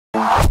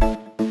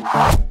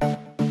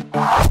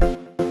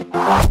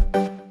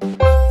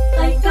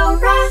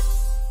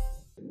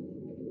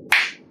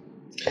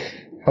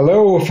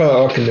Hello,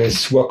 fellow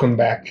alchemists. Welcome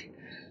back.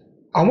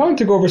 I wanted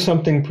to go over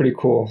something pretty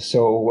cool.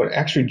 So what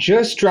actually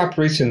just dropped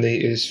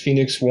recently is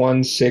Phoenix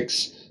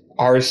 1.6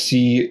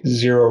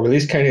 RC0,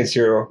 release candidate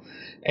 0.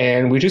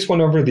 And we just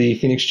went over the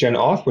Phoenix Gen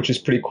Auth, which is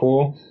pretty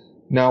cool.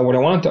 Now, what I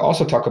wanted to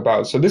also talk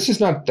about, so this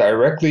is not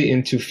directly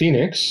into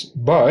Phoenix,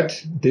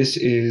 but this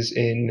is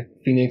in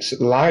Phoenix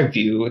Live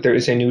View. There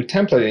is a new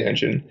templating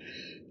engine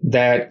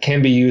that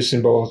can be used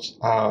in both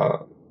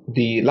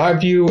the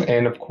live view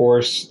and, of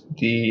course,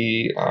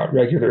 the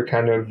regular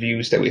kind of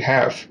views that we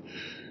have.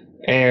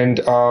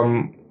 And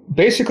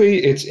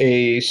basically, it's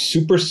a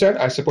superset,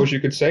 I suppose you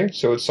could say.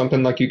 So it's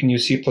something like you can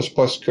use C++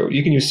 code.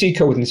 You can use C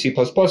code within C++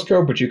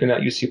 code, but you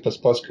cannot use C++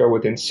 code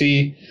within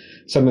C.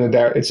 Something like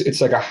that. It's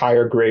like a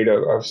higher grade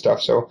of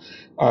stuff. So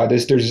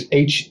there's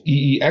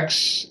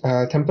HEEX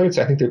templates.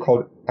 I think they're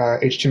called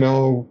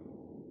HTML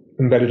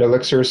embedded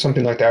elixir,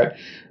 something like that.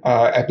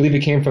 I believe it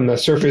came from the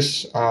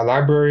Surface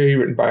library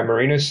written by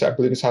Marinus. I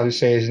believe it's how to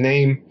say his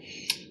name.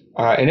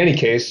 In any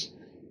case,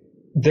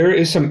 there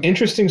is some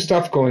interesting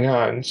stuff going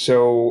on.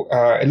 So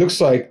it looks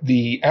like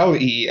the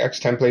LEEX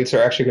templates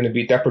are actually going to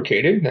be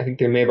deprecated. I think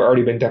they may have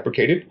already been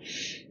deprecated,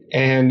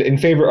 and in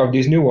favor of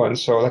these new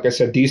ones. So like I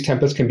said, these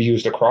templates can be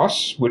used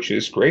across, which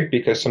is great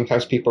because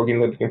sometimes people are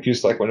getting a little bit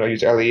confused, like when I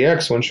use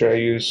LEEX, when should I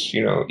use,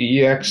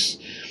 EEX?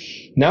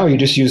 Now you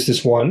just use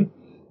this one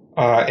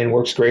and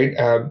works great.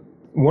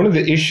 One of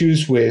the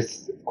issues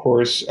with, of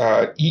course,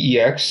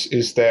 EEX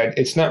is that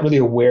it's not really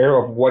aware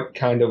of what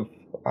kind of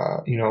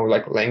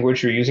like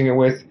language you're using it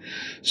with.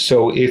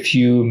 So if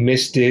you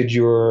misdid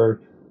your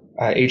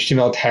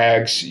HTML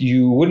tags,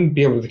 you wouldn't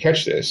be able to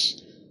catch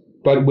this.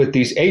 But with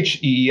these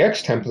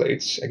HEEX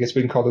templates, I guess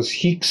we can call those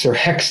HEEX or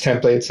HEX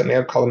templates. I may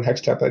have called them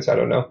HEX templates. I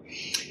don't know.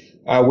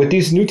 With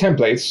these new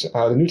templates,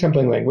 the new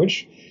templating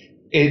language,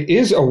 it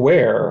is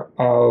aware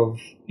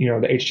of the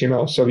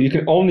HTML. So you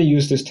can only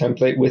use this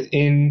template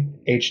within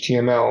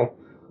HTML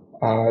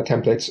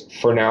templates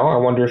for now. I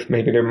wonder if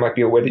maybe there might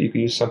be a way that you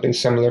could use something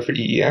similar for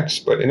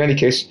EEX. But in any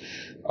case,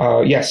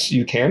 yes,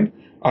 you can.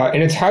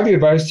 And it's highly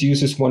advised to use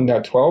this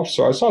 1.12.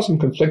 So I saw some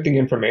conflicting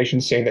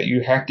information saying that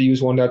you have to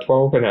use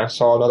 1.12, and I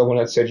saw another one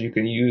that said you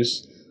can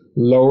use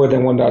lower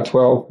than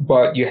 1.12,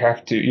 but you're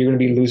going to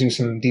be losing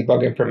some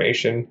debug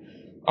information.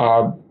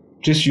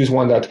 Just use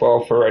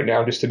 1.12 for right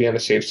now, just to be on the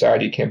safe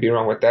side. You can't be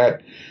wrong with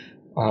that.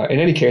 In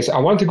any case, I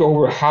wanted to go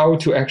over how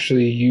to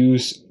actually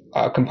use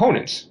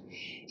components.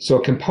 So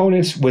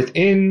components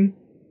within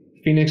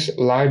Phoenix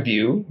Live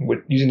View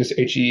with using this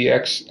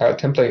HEEX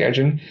templating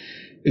engine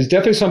is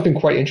definitely something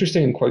quite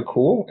interesting and quite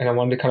cool, and I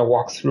wanted to kind of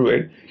walk through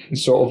it. And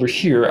so over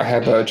here, I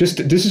have this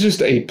is just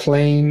a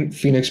plain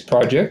Phoenix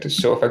project.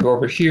 So if I go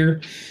over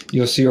here,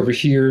 you'll see over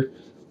here,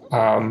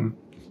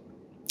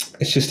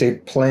 it's just a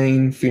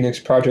plain Phoenix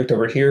project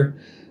over here.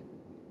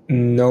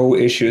 No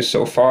issues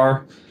so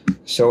far.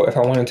 So if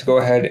I wanted to go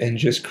ahead and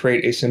just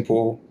create a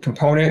simple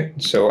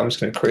component, so I'm just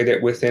going to create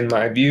it within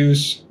my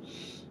views.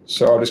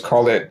 So I'll just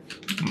call it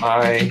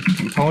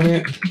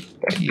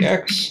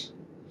myComponent.ex.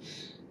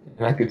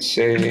 And I could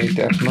say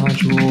def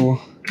module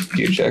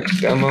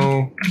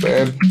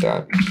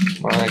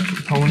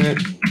PhxDemoWeb.MyComponent.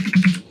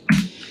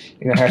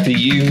 And I have to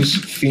use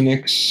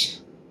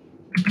Phoenix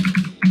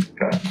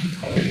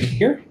in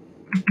here.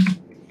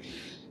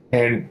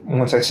 And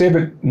once I save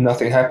it,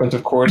 nothing happens,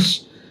 of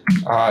course.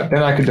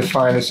 Then I could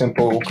define a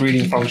simple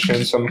greeting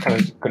function. So I'm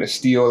kind of going to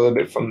steal a little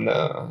bit from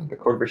the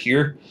code over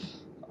here.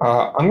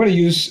 I'm going to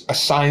use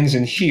assigns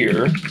in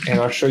here, and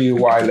I'll show you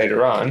why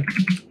later on.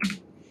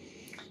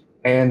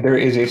 And there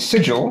is a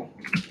sigil.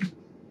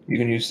 You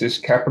can use this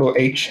capital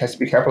H, has to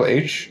be capital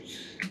H.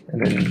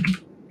 And then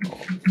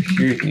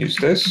here you can use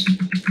this.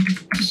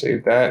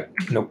 Save that,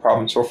 no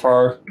problem so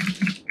far.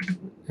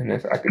 And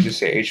if I could just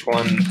say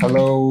h1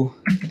 hello,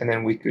 and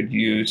then we could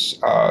use,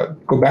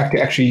 go back to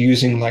actually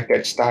using like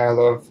that style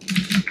of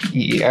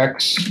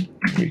EEX,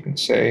 where you can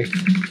say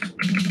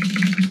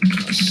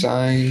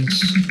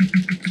assigns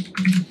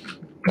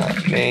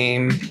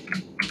name.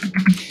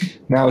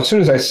 Now, as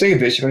soon as I save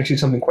this, you're going to see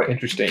something quite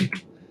interesting.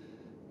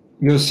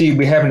 You'll see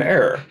we have an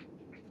error.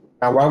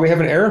 Now, why we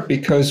have an error?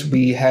 Because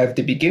we have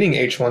the beginning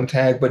h1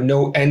 tag, but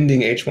no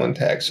ending h1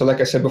 tag. So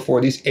like I said before,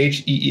 these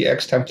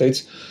HEEX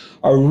templates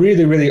are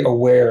really, really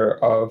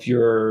aware of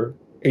your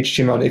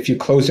HTML if you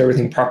close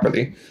everything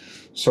properly.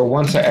 So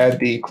once I add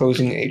the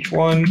closing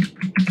h1,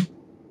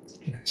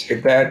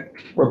 save that,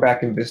 we're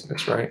back in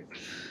business, right?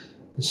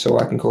 So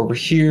I can go over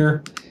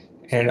here,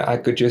 and I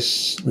could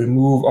just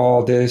remove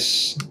all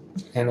this,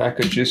 and I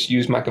could just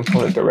use my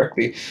component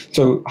directly.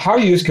 So how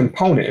you use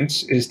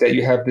components is that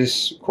you have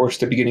this, of course,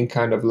 the beginning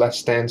kind of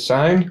less than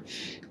sign,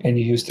 and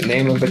you use the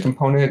name of the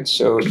component.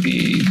 So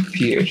the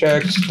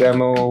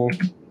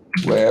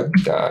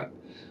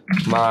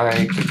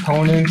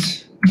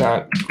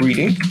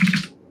PhxDemoWeb.MyComponent.greeting.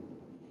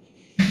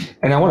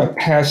 And I want to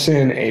pass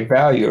in a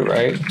value,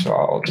 right? So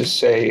I'll just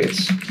say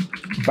it's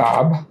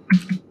Bob.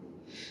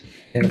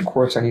 And of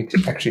course, I need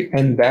to actually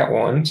end that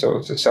one, so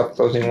it's a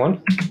self-closing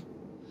one.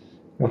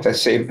 Once I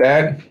save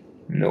that,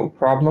 no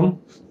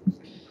problem.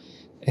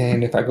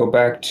 And if I go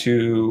back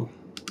to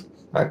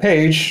my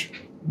page,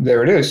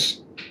 there it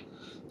is.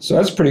 So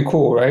that's pretty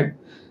cool, right?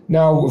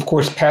 Now, of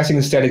course, passing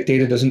the static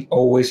data doesn't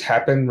always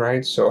happen,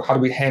 right? So how do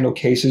we handle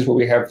cases where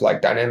we have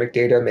like dynamic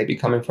data maybe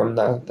coming from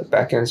the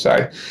backend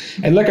side?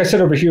 And like I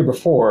said over here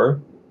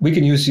before, we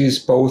can use these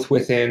both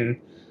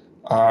within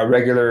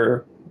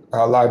regular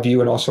live view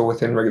and also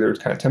within regular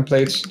kind of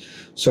templates.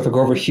 So if I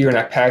go over here and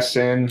I pass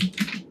in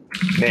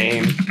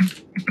name,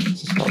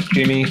 this is called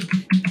Jimmy.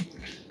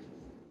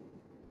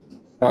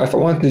 Now, if I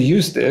want to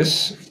use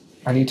this,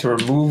 I need to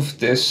remove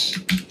this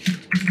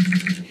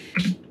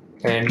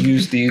and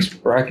use these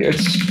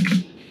brackets,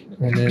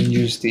 and then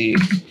use the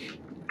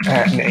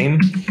 @name,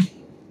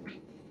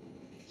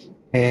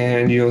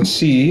 and you'll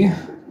see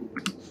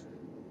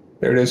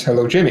there it is,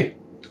 hello Jimmy.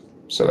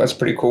 So that's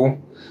pretty cool.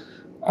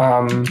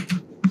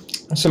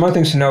 Some other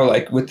things to know,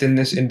 like within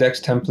this index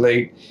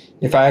template,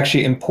 if I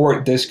actually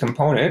import this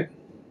component,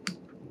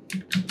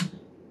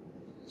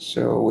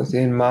 so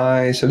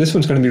this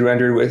one's going to be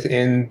rendered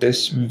within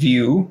this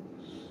view.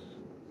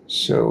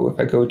 So if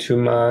I go to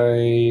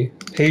my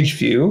page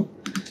view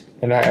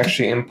and I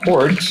actually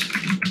import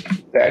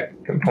that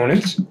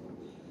component,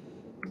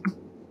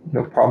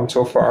 no problem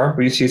so far.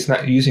 But you see it's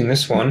not using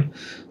this one.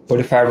 But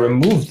if I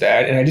remove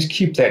that and I just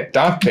keep that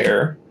dot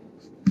there,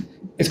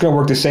 it's going to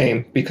work the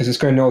same, because it's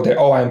going to know that,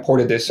 oh, I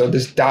imported this. So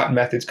this dot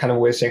method is kind of a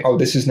way of saying, oh,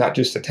 this is not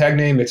just a tag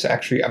name, it's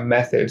actually a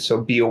method. So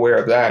be aware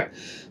of that.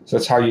 So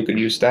that's how you could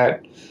use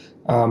that.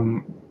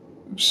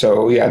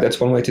 So yeah, that's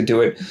one way to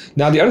do it.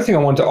 Now, the other thing I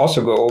want to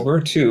also go over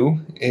too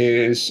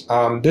is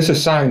this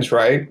assigns,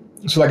 right?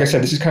 So like I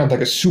said, this is kind of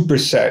like a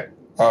superset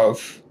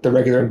of the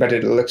regular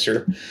embedded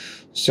elixir.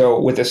 So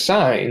with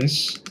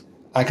assigns,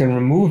 I can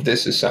remove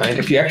this assign.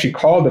 If you actually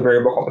call the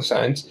variable called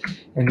assigns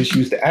and just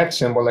use the @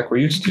 symbol like we're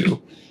used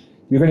to,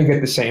 you're going to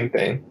get the same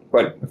thing,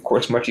 but of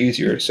course much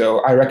easier. So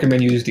I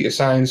recommend you use the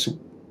assigns,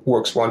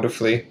 works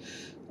wonderfully.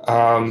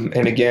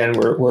 And again,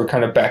 we're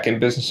kind of back in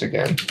business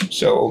again.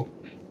 So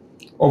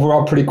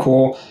overall, pretty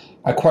cool.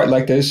 I quite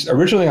like this.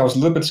 Originally, I was a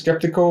little bit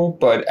skeptical,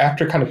 but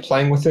after kind of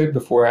playing with it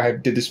before I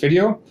did this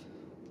video,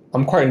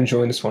 I'm quite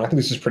enjoying this one. I think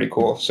this is pretty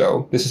cool.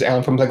 So this is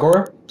Alan from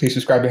Plangora. Please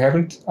subscribe if you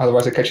haven't.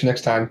 Otherwise, I'll catch you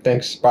next time.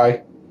 Thanks.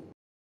 Bye.